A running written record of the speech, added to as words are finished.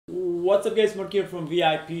What's up guys, Mark here from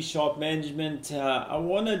VIP Shop Management. I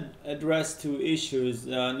want to address two issues.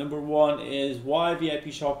 Number one is why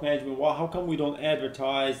VIP Shop Management, how come we don't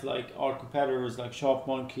advertise like our competitors like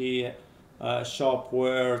ShopMonkey,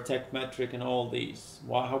 shop-ware, Techmetric and all these?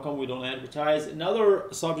 How come we don't advertise? Another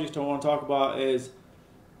subject I want to talk about is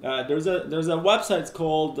there's a website, it's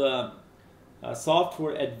called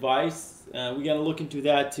software advice. We're going to look into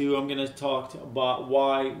that too. I'm going to talk about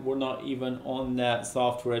why we're not even on that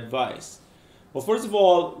software advice. Well, first of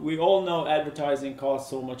all, we all know advertising costs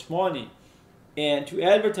so much money. And to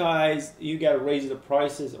advertise, you got to raise the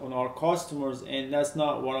prices on our customers, and that's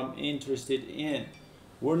not what I'm interested in.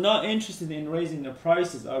 We're not interested in raising the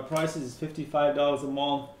prices. Our prices is $55 a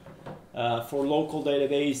month for local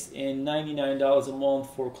database and $99 a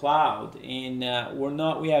month for cloud, and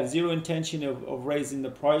we have zero intention of raising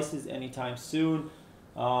the prices anytime soon.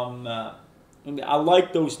 I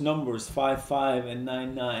like those numbers 55 and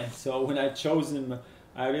 99, so when I chose them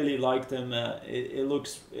I really like them.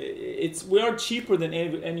 We are cheaper than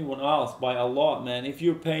anyone else by a lot, man. If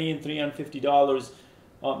you're paying $350,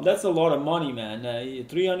 that's a lot of money, man.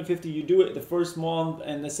 $350, you do it the first month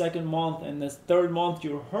and the second month and the third month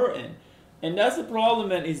you're hurting. And that's the problem,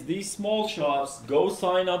 man, is these small shops go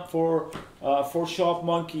sign up for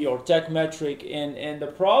ShopMonkey or Techmetric, and the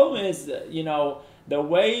problem is, you know, the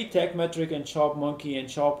way Techmetric and ShopMonkey and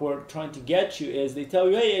shop-ware are trying to get you is they tell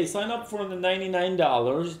you, hey, sign up for the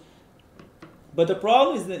 $99. But the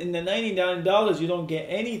problem is that in the $99 you don't get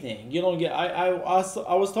anything. You don't get. I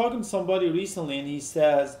was talking to somebody recently, and he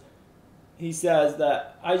says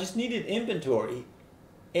that I just needed inventory,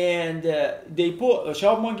 and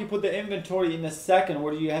ShopMonkey put the inventory in a second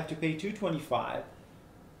where you have to pay $225,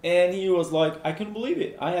 and he was like, I couldn't believe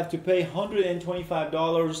it. I have to pay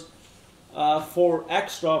 $125 for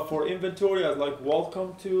extra for inventory. I was like,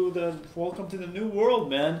 welcome to the new world,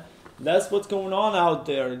 man. That's what's going on out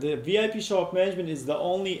there. The VIP Shop Management is the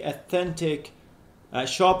only authentic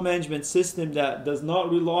shop management system that does not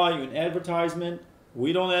rely on advertisement.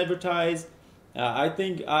 We don't advertise. I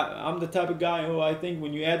think I'm the type of guy who I think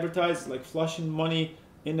when you advertise, it's like flushing money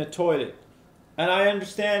in the toilet. And I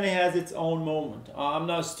understand it has its own moment. I'm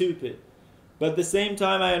not stupid. But at the same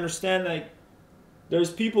time, I understand like there's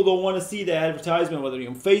people don't want to see the advertisement, whether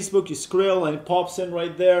you're on Facebook, you scroll and it pops in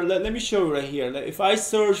right there. Let me show you right here. If I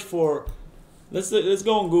search for, let's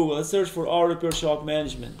go on Google, let's search for Auto Repair Shop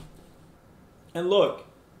Management. And look,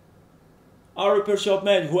 Auto Repair Shop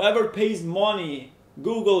Management, whoever pays money,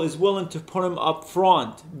 Google is willing to put them up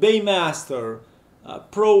front. Baymaster,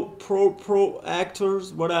 Pro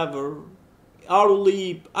Actors, whatever,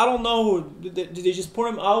 Autoleap, I don't know who, they just put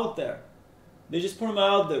them out there. They just put them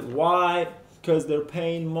out there. Why? Because they're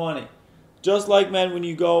paying money. Just like, man, when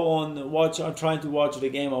you go on I'm trying to watch the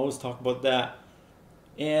game, I always talk about that,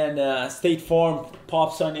 and State Farm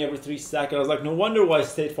pops on every 3 seconds. I was like, no wonder why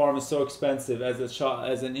State Farm is so expensive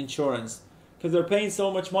as an insurance, because they're paying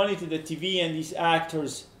so much money to the TV and these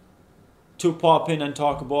actors to pop in and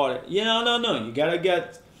talk about it. You know, no, you gotta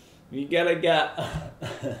get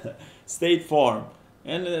State Farm,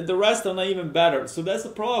 and the rest are not even better. So that's the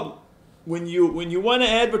problem. When you want to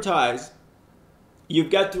advertise,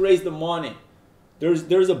 you've got to raise the money.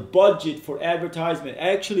 There's a budget for advertisement.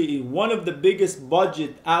 Actually, one of the biggest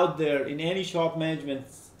budget out there in any shop management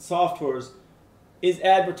softwares is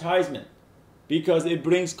advertisement, because it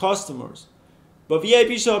brings customers. But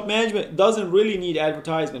VIP Shop Management doesn't really need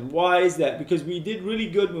advertisement. Why is that? Because we did really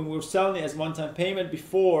good when we were selling it as one-time payment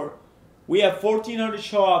before. We have 1,400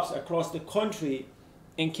 shops across the country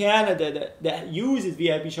in Canada that uses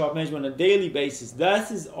VIP Shop Management on a daily basis.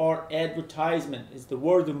 That is our advertisement. It's the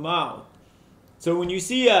word of mouth. So when you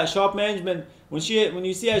see a shop management, when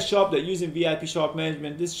you see a shop that uses VIP Shop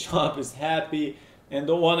Management, this shop is happy and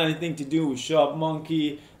don't want anything to do with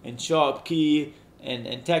ShopMonkey and ShopKey and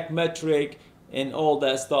Techmetric and all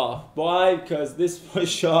that stuff. Why? Because this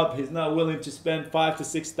shop is not willing to spend $5,000 to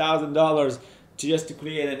 $6,000 just to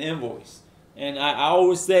create an invoice. And I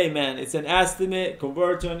always say, man, it's an estimate,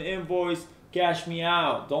 convert to an invoice, cash me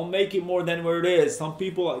out. Don't make it more than where it is. Some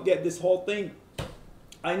people get this whole thing,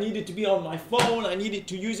 I need it to be on my phone, I need it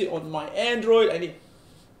to use it on my Android.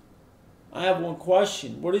 I have one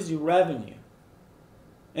question. What is your revenue?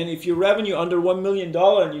 And if your revenue under $1 million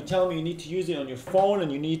and you tell me you need to use it on your phone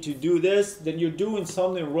and you need to do this, then you're doing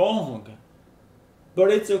something wrong.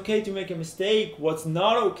 But it's okay to make a mistake. What's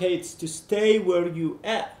not okay is to stay where you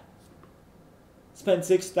at. Spend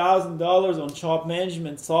 $6,000 on shop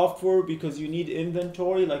management software because you need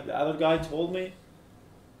inventory, like the other guy told me.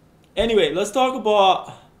 Anyway, let's talk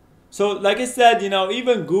about So like I said, you know,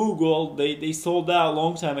 even Google, they sold out a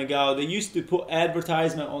long time ago. They used to put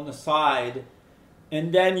advertisement on the side,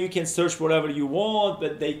 and then you can search whatever you want,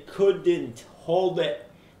 but they couldn't hold it.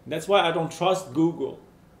 And that's why I don't trust Google,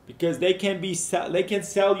 because they can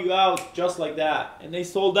sell you out just like that, and they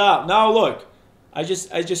sold out. Now look, I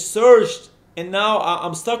just searched, and now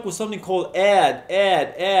I'm stuck with something called ad.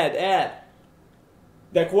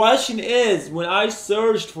 The question is, when I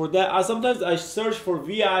searched for that, sometimes I search for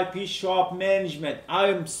VIP shop management.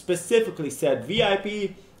 I specifically said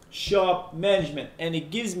VIP shop management, and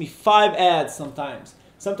it gives me 5 ads sometimes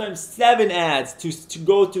 7 ads to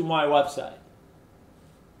go to my website.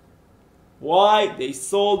 Why? They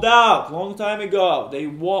sold out long time ago. They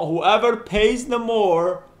want whoever pays the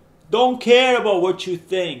more. Don't care about what you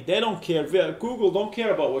think. They don't care. Google don't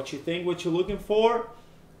care about what you think, what you're looking for.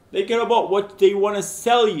 They care about what they want to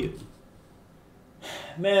sell you.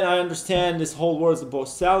 Man, I understand this whole world is about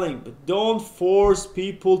selling, but don't force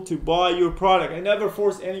people to buy your product. I never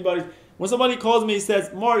force anybody. When somebody calls me and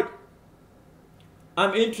says, Mark,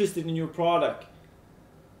 I'm interested in your product,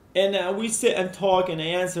 and we sit and talk and I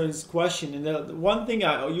answer this question, and the one thing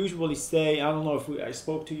I usually say, I don't know if I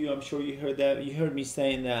spoke to you, I'm sure you heard that, you heard me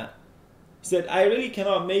saying that. I said, I really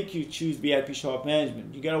cannot make you choose VIP shop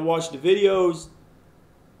management. You gotta watch the videos,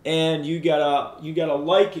 and you gotta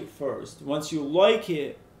like it first. Once you like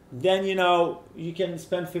it, then you know you can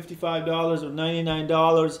spend $55 or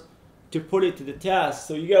 $99 to put it to the test.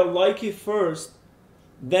 So you gotta like it first,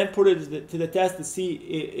 then put it to the test to see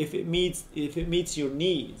if it meets your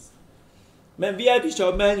needs. Man, VIP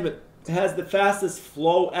shop management has the fastest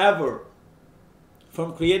flow ever.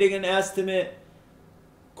 From creating an estimate,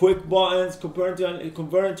 quick buttons,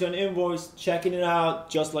 converting to an invoice, checking it out,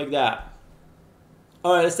 just like that.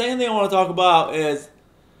 Alright, the second thing I want to talk about is,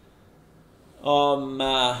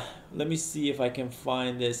 let me see if I can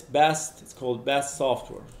find this. It's called Best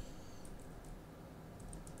Software.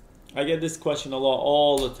 I get this question a lot,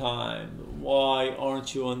 all the time. Why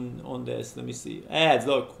aren't you on this? Let me see. Ads,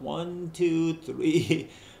 look, 1, 2, 3,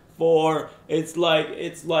 4. It's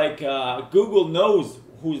like Google knows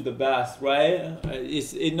who's the best, right?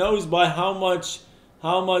 It knows by how much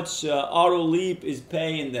AutoLeap is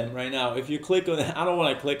paying them right now. If you click on, I don't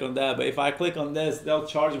want to click on that, but if I click on this, they'll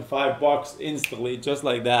charge him $5 instantly, just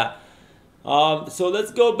like that. So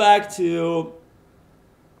let's go back to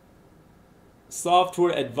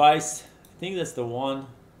software advice. I think that's the one.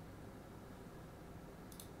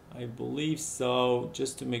 I believe so,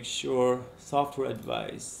 just to make sure. Software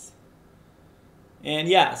advice. And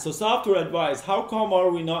yeah, so software advice. How come are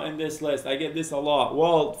we not in this list? I get this a lot.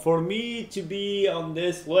 Well, for me to be on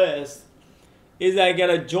this list is I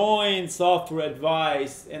gotta join software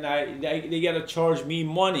advice, and they gotta charge me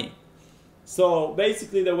money. So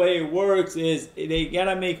basically the way it works is they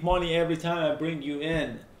gotta make money every time I bring you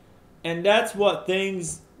in. And that's what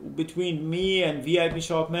things between me and VIP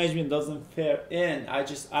shop management doesn't fit in.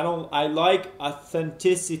 I like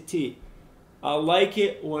authenticity. I like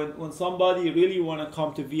it when somebody really want to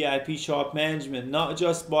come to VIP shop management, not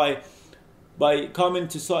just by coming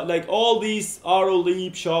to, like all these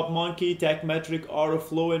AutoLeap, ShopMonkey, TechMetric,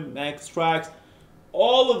 AutoFluent, Maxtrax,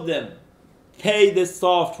 all of them pay this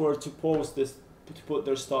software to post this, to put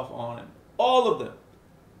their stuff on it. All of them.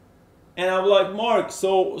 And I'm like, Mark,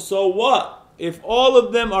 so what? If all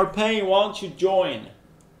of them are paying, why don't you join?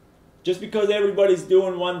 Just because everybody's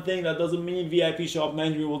doing one thing, that doesn't mean VIP shop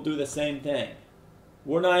management will do the same thing.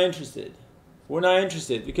 We're not interested. We're not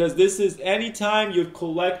interested, because this is anytime you're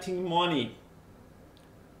collecting money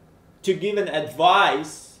to give an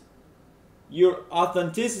advice, your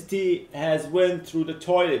authenticity has went through the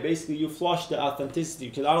toilet. Basically, you flush the authenticity,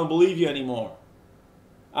 because I don't believe you anymore.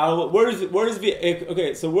 Where's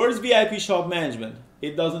VIP shop management?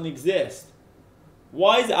 It doesn't exist.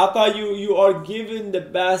 Why is it? I thought you are giving the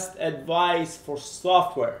best advice for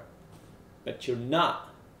software, but you're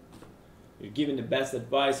not. You're giving the best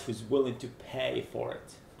advice who's willing to pay for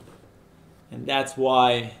it. And that's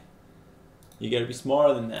why you gotta be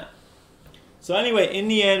smarter than that. So anyway, in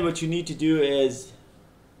the end, what you need to do is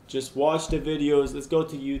just watch the videos. Let's go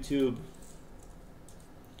to YouTube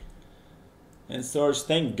and search.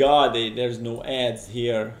 Thank God there's no ads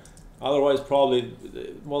here. Otherwise, probably,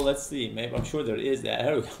 well, let's see. Maybe, I'm sure there is that.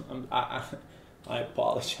 I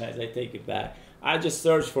apologize. I take it back. I just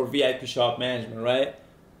searched for VIP shop management, right?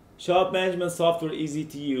 Shop management software, easy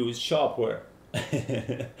to use, shop-ware.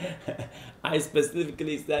 I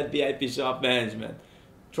specifically said VIP shop management.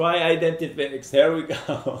 Try Identifix. Here we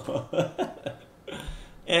go.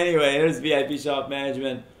 Anyway, here's VIP shop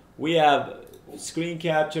management. We have screen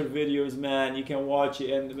capture videos, man. You can watch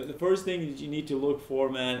it, and the first thing that you need to look for,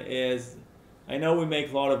 man, is, I know we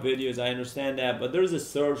make a lot of videos, I understand that, but there's a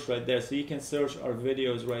search right there, so you can search our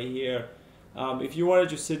videos right here. If you want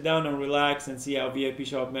to just sit down and relax and see how VIP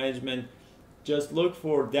Shop Management, just look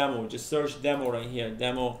for demo, just search demo right here,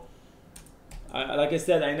 demo. Like I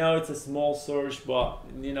said, I know it's a small search, but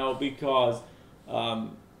you know, because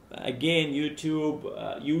again,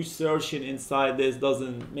 YouTube, you searching inside this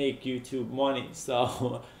doesn't make YouTube money,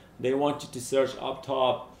 so they want you to search up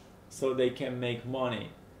top so they can make money.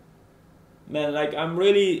 Man, like, I'm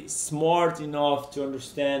really smart enough to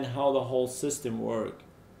understand how the whole system works.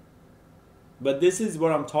 But this is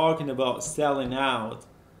what I'm talking about, selling out.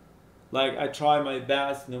 Like, I try my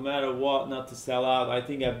best no matter what not to sell out. I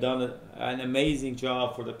think I've done an amazing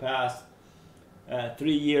job for the past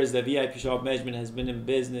 3 years that VIP Shop Management has been in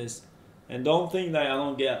business. And don't think that I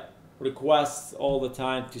don't get requests all the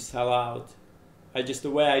time to sell out.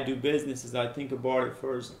 The way I do business is I think about it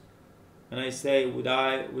first. And I say, would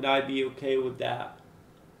I be okay with that?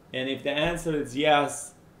 And if the answer is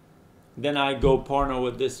yes, then I go partner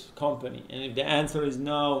with this company. And if the answer is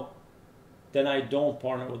no, then I don't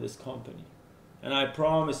partner with this company. And I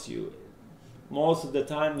promise you, most of the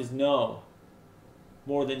time is no,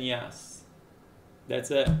 more than yes.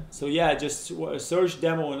 That's it. So yeah, just search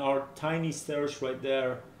demo in our tiny search right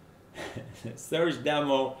there. Search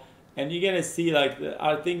demo, and you're gonna see, like,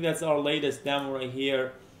 I think that's our latest demo right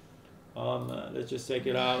here. Let's just check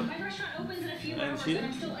it out. My restaurant opens in a few hours, and and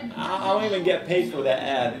I'm still I don't even get paid for that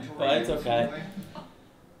ad, but it's okay.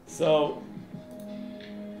 So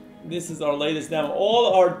this is our latest demo.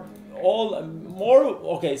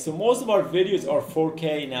 So most of our videos are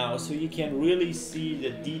 4K now, so you can really see the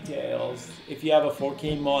details. If you have a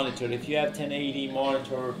 4K monitor, if you have 1080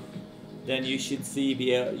 monitor, then you should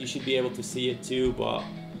be able to see it too. But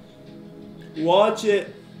watch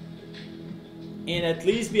it. And at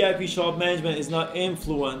least VIP Shop Management is not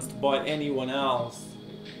influenced by anyone else.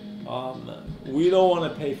 We don't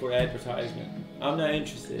want to pay for advertisement. I'm not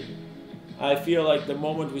interested. I feel like the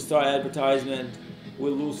moment we start advertisement, we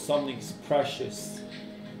lose something precious.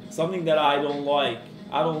 Something that I don't like.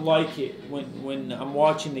 I don't like it when I'm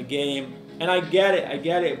watching the game. And I get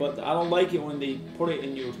it, but I don't like it when they put it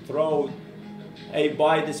in your throat. Hey,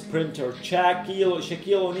 buy this printer.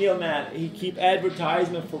 Shaquille O'Neal, man, he keep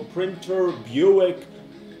advertisement for printer, Buick.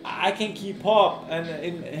 I can keep up, and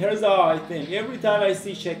here's how I think. Every time I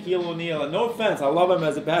see Shaquille O'Neal, and no offense, I love him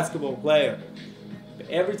as a basketball player, but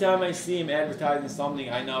every time I see him advertising something,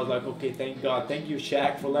 I know, like, okay, thank God, thank you,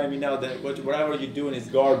 Shaq, for letting me know that whatever you're doing is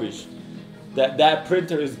garbage. That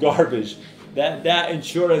printer is garbage. That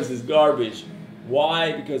insurance is garbage.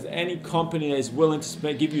 Why? Because any company that is willing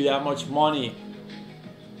to give you that much money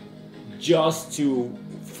just to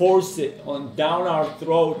force it on down our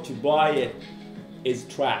throat to buy it is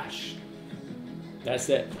trash. That's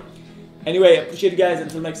it. Anyway, I appreciate you guys.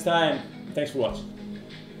 Until next time, thanks for watching.